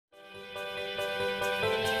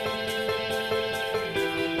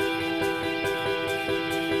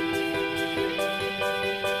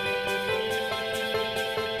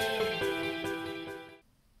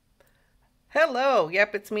Hello,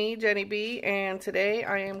 yep, it's me, Jenny B, and today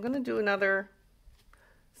I am going to do another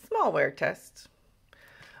small wear test.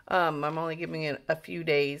 I'm only giving it a few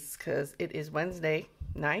days because it is Wednesday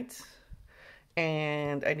night,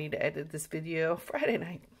 and I need to edit this video Friday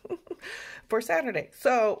night for Saturday.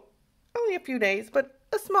 So, only a few days, but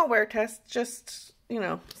a small wear test, just, you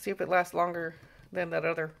know, see if it lasts longer than that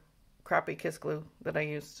other crappy kiss glue that I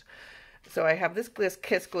used. So I have this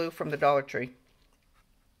kiss glue from the Dollar Tree.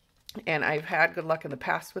 And I've had good luck in the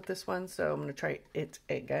past with this one, so I'm going to try it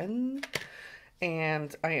again.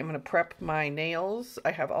 And I am going to prep my nails.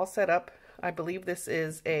 I have all set up. I believe this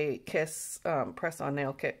is a Kiss press-on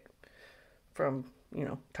nail kit from, you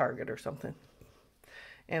know, Target or something.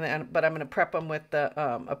 And then, but I'm going to prep them with the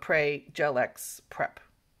Apres Gel X Prep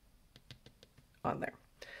on there.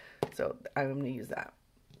 So I'm going to use that.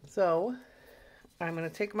 So I'm going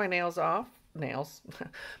to take my nails off. My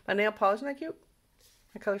nail polish, isn't that cute?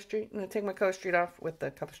 My Color Street. I'm going to take my Color Street off with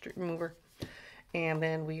the Color Street remover, and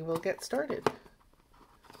then we will get started.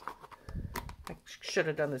 I should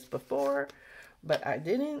have done this before, but I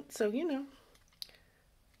didn't, so you know.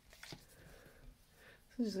 So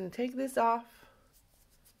I'm just going to take this off,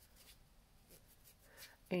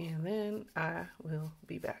 and then I will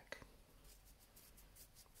be back.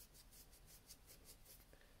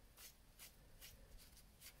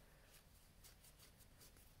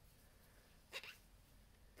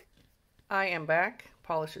 I am back.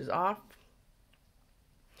 Polish is off.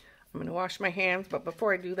 I'm going to wash my hands, but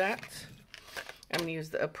before I do that, I'm going to use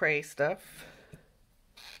the Apres stuff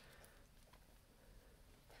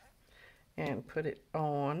and put it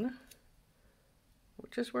on,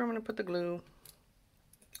 which is where I'm going to put the glue.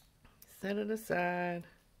 Set it aside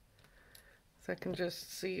so I can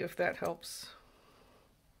just see if that helps.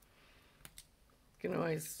 You can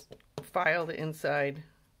always file the inside.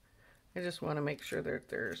 I just want to make sure that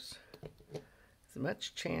there's as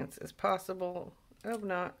much chance as possible of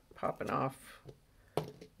not popping off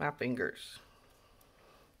my fingers.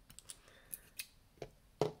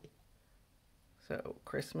 So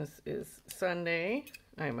Christmas is Sunday.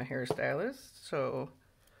 I'm a hairstylist, so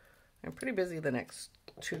I'm pretty busy the next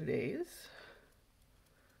 2 days.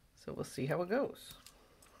 So we'll see how it goes.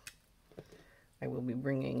 I will be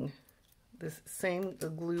bringing this same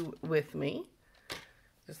glue with me.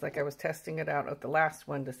 Just like I was testing it out at the last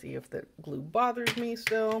one to see if the glue bothers me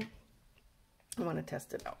still. I want to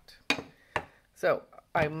test it out. So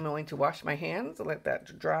I'm going to wash my hands, let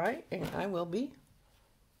that dry, and I will be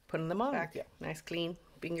putting them on. Back, yeah, nice clean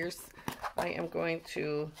fingers. I am going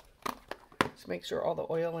to just make sure all the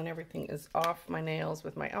oil and everything is off my nails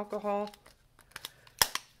with my alcohol.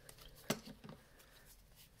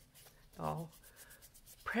 I'll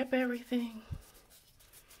prep everything.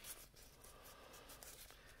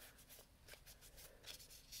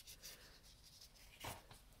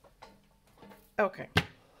 Okay,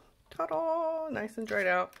 ta-da! Nice and dried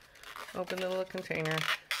out. Open the little container.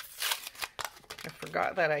 I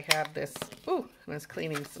forgot that I had this. Ooh, I was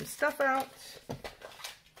cleaning some stuff out.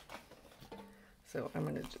 So I'm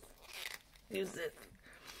going to use it.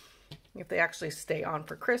 If they actually stay on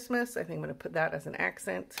for Christmas, I think I'm going to put that as an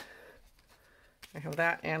accent. I have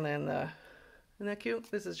that, and then the, isn't that cute?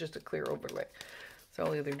 This is just a clear overlay. So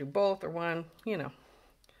I'll either do both or one, you know.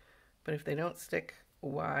 But if they don't stick,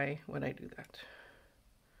 why would I do that?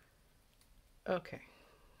 Okay,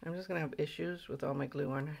 I'm just gonna have issues with all my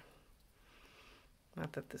glue, aren't I?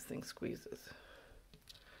 Not that this thing squeezes.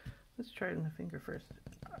 Let's try it in the finger first.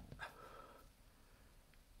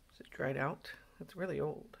 Is it dried out? It's really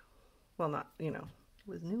old. Well, not, you know, it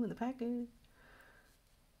was new in the package.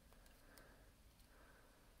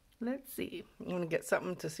 Let's see. I'm gonna get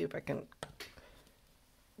something to see if I can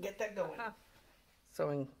get that going.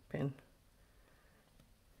 Sewing pin.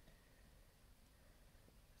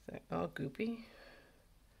 Is that all goopy?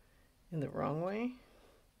 In the wrong way?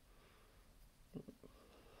 If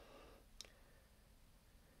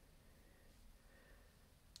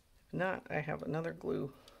not, I have another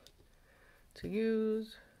glue to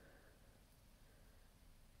use.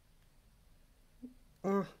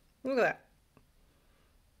 Look at that.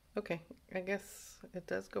 Okay, I guess it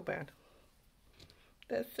does go bad.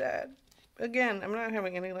 That's sad. Again, I'm not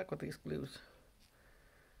having any luck with these glues.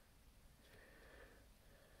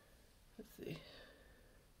 Let's see.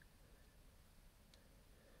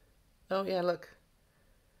 Oh yeah, look.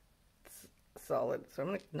 It's solid. So I'm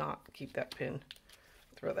going to not keep that pin.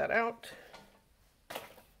 Throw that out. I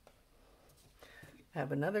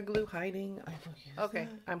have another glue hiding. I will use okay,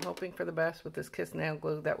 that. I'm hoping for the best with this Kiss nail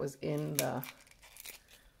glue that was in the...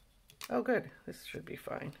 Oh good, this should be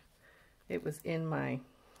fine. It was in my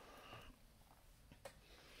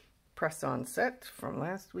press-on set from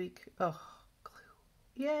last week. Oh,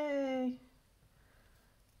 glue. Yay!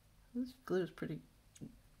 This glue is pretty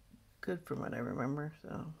good from what I remember,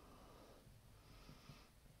 so.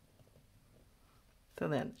 So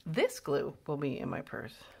then this glue will be in my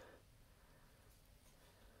purse.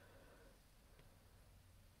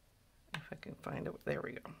 If I can find it, there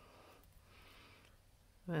we go.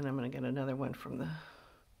 Then I'm going to get another one from when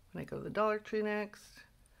I go to the Dollar Tree next.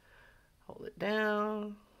 Hold it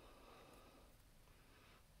down.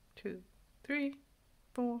 2, 3,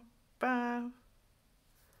 4, 5.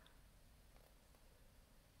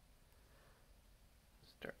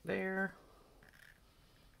 Start there.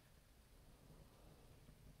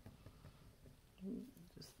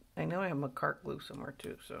 I know I have my cart glue somewhere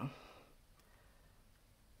too, so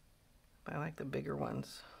I like the bigger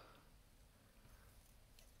ones.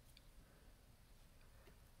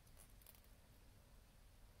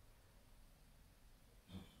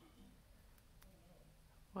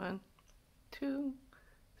 One, 2,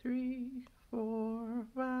 3, 4,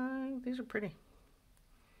 5. These are pretty.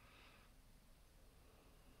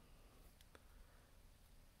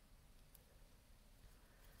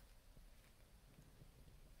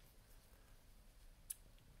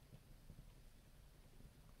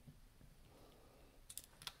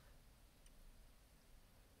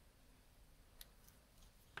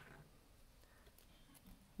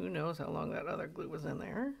 Who knows how long that other glue was in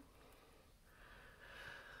there?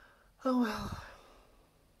 Oh well.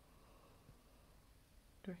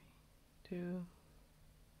 3, 2.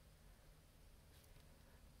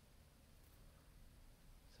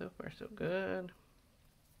 So far so good.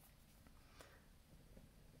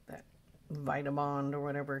 That Vitamond or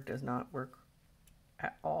whatever does not work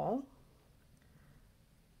at all.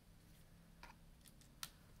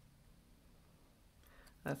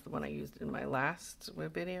 That's the one I used in my last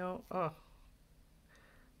video. Oh,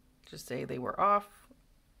 just say they were off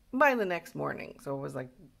by the next morning. So it was like,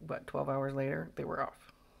 what, 12 hours later, they were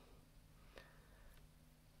off.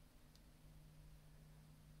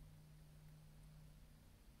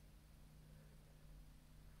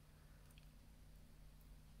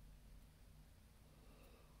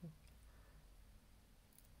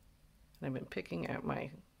 And I've been picking at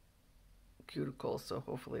my cuticles, so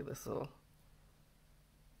hopefully this will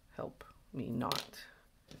help me not.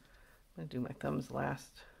 I'm going to do my thumbs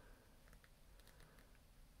last.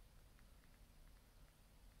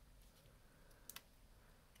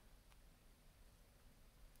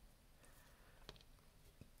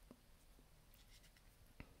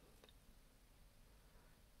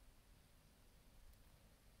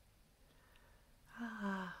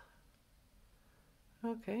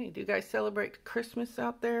 Okay, do you guys celebrate Christmas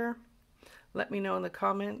out there? Let me know in the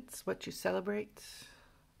comments what you celebrate,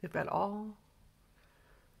 if at all.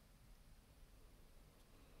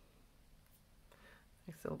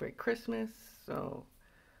 I celebrate Christmas, so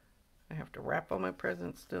I have to wrap all my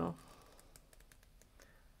presents still.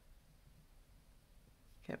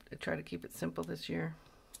 Have to try to keep it simple this year.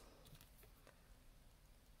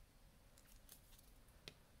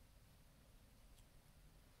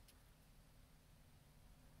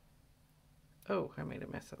 Oh, I made a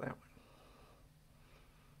mess of that one.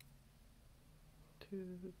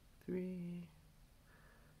 2, 3.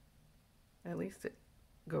 At least it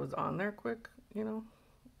goes on there quick, you know.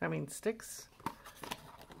 I mean, sticks.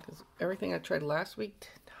 Because everything I tried last week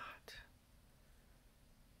did not.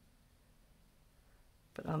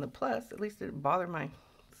 But on the plus, at least it didn't bother my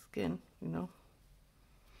skin, you know.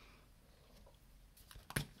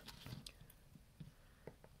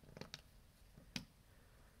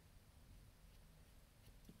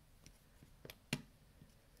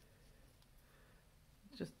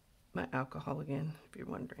 Just my alcohol again, if you're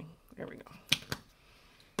wondering. There we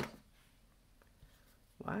go.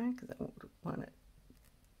 Why? Because I don't want it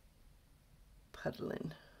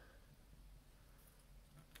puddling.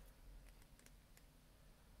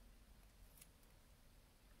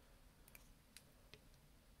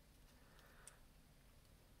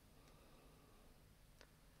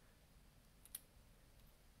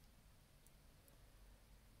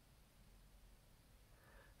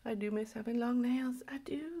 I do miss having long nails. I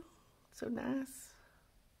do. So nice.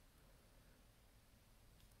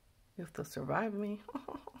 If they'll survive me.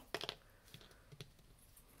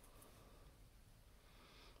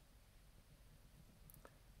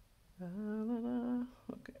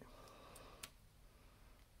 Okay.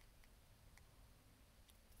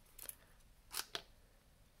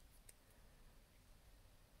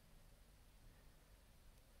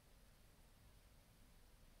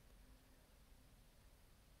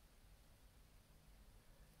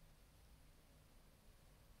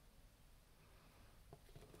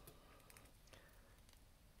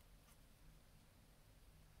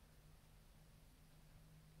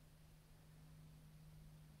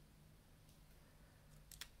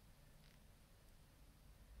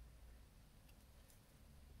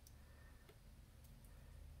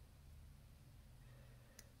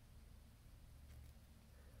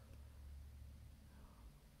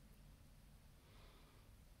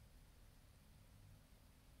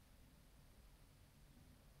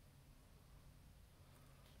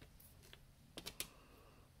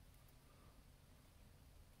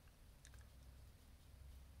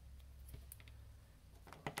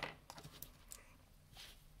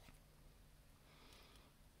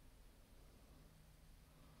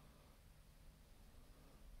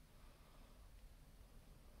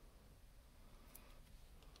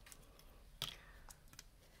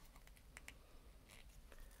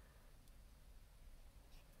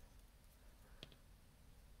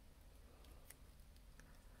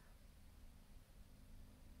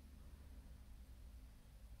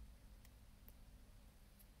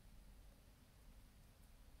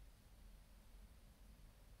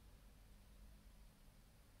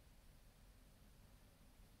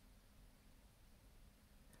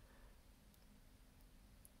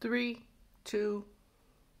 3, 2,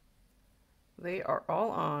 they are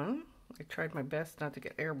all on. I tried my best not to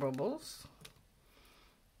get air bubbles,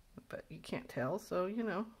 but you can't tell, so you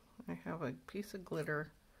know, I have a piece of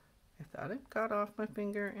glitter. I thought it got off my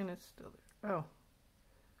finger and it's still there. Oh,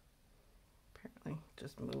 apparently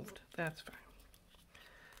just moved. That's fine.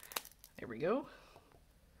 There we go.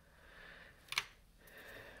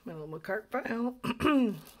 My little cart file.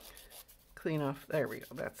 Clean off. There we go.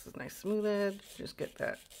 That's a nice smooth edge. Just get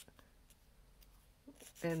that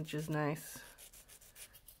edge is nice.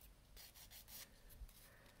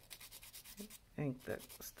 I think that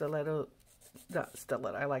stiletto, not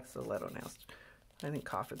stiletto, I like stiletto nails. I think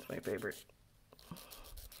coffin's my favorite.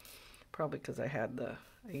 Probably because I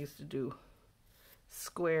used to do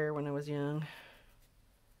square when I was young.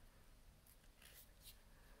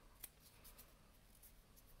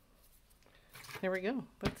 There we go.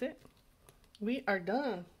 That's it. We are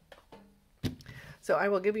done. So I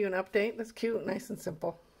will give you an update. That's cute, nice and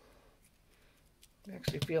simple. I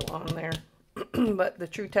actually feel on there. But the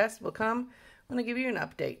true test will come when I give you an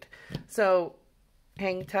update. So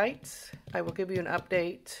hang tight. I will give you an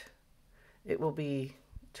update. It will be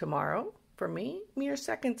tomorrow for me, mere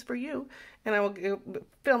seconds for you. And I will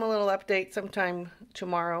film a little update sometime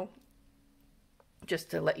tomorrow just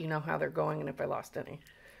to let you know how they're going and if I lost any.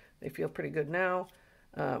 They feel pretty good now.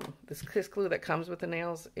 This kiss glue that comes with the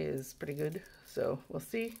nails is pretty good. So we'll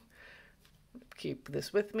see. Keep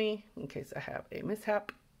this with me in case I have a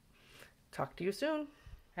mishap. Talk to you soon.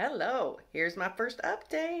 Hello, here's my first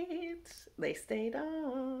update. They stayed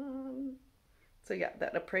on. So yeah,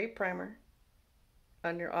 that Apres primer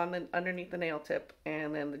underneath the nail tip,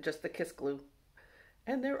 and then just the kiss glue.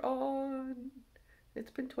 And they're on.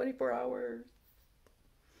 It's been 24 hours.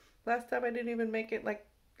 Last time I didn't even make it like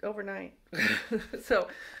overnight. So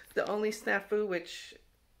the only snafu which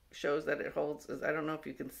shows that it holds is, I don't know if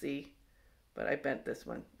you can see, but I bent this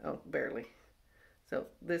one. Oh, barely. So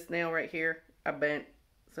this nail right here, I bent.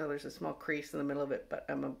 So there's a small crease in the middle of it, but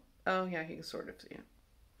oh yeah, you can sort of see it.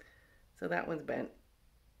 So that one's bent,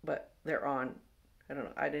 but they're on. I don't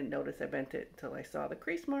know. I didn't notice I bent it until I saw the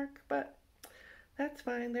crease mark, but that's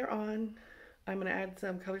fine. They're on. I'm going to add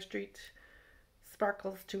some Color Street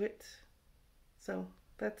sparkles to it. So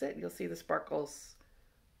that's it. You'll see the sparkles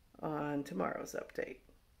on tomorrow's update.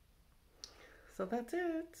 So that's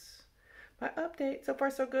it. My update. So far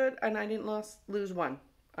so good. And I didn't lose one.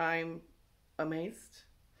 I'm amazed.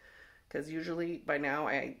 Because usually by now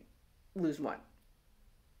I lose one.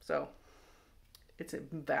 So it's a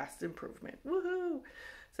vast improvement. Woohoo!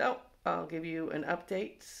 So I'll give you an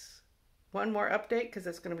update. One more update because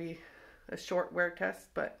it's going to be a short wear test.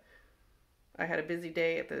 But I had a busy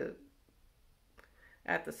day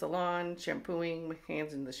at the salon, shampooing, my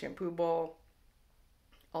hands in the shampoo bowl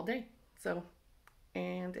all day. So,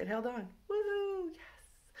 and it held on. Woohoo! Yes!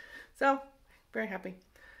 So, very happy.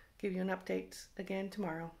 Give you an update again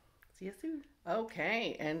tomorrow. See you soon.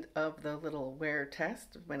 Okay, end of the little wear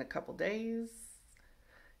test. It's been a couple days.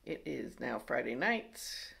 It is now Friday night,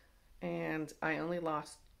 and I only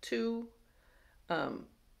lost 2.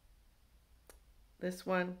 This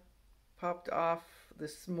one popped off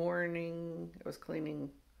this morning. I was cleaning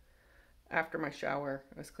after my shower.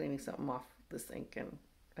 I was cleaning something off the sink, and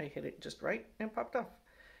I hit it just right and popped off.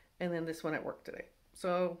 And then this one at work today.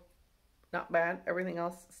 So not bad. Everything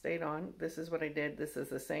else stayed on. This is what I did. This is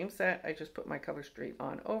the same set. I just put my Color Street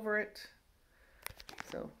on over it.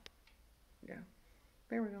 So, yeah.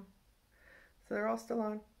 There we go. So they're all still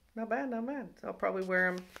on. Not bad, not bad. So I'll probably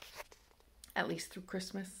wear them at least through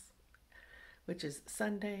Christmas, which is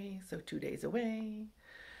Sunday, so 2 days away.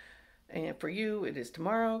 And for you, it is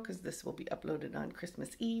tomorrow because this will be uploaded on Christmas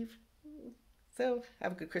Eve. So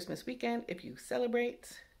have a good Christmas weekend if you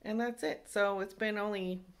celebrate. And that's it. So it's been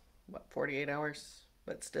only, what, 48 hours,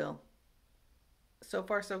 but still, so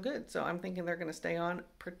far so good. So I'm thinking they're going to stay on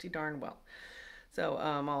pretty darn well. So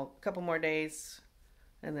a couple more days,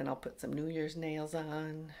 and then I'll put some New Year's nails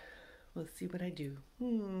on. We'll see what I do.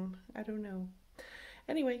 I don't know.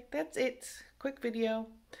 Anyway, that's it. Quick video.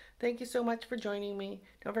 Thank you so much for joining me.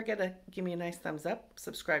 Don't forget to give me a nice thumbs up.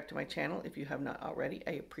 Subscribe to my channel if you have not already.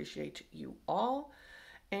 I appreciate you all.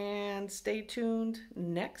 And stay tuned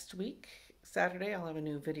next week. Saturday, I'll have a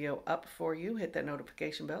new video up for you. Hit that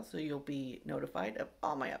notification bell so you'll be notified of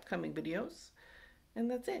all my upcoming videos.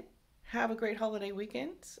 And that's it. Have a great holiday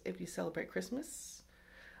weekend if you celebrate Christmas.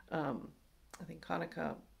 I think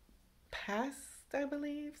Hanukkah passed, I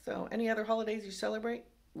believe. So any other holidays you celebrate,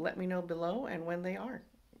 let me know below and when they are.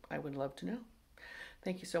 I would love to know.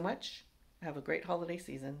 Thank you so much. Have a great holiday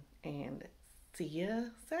season and see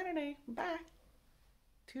you Saturday. Bye.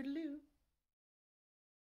 Toodaloo.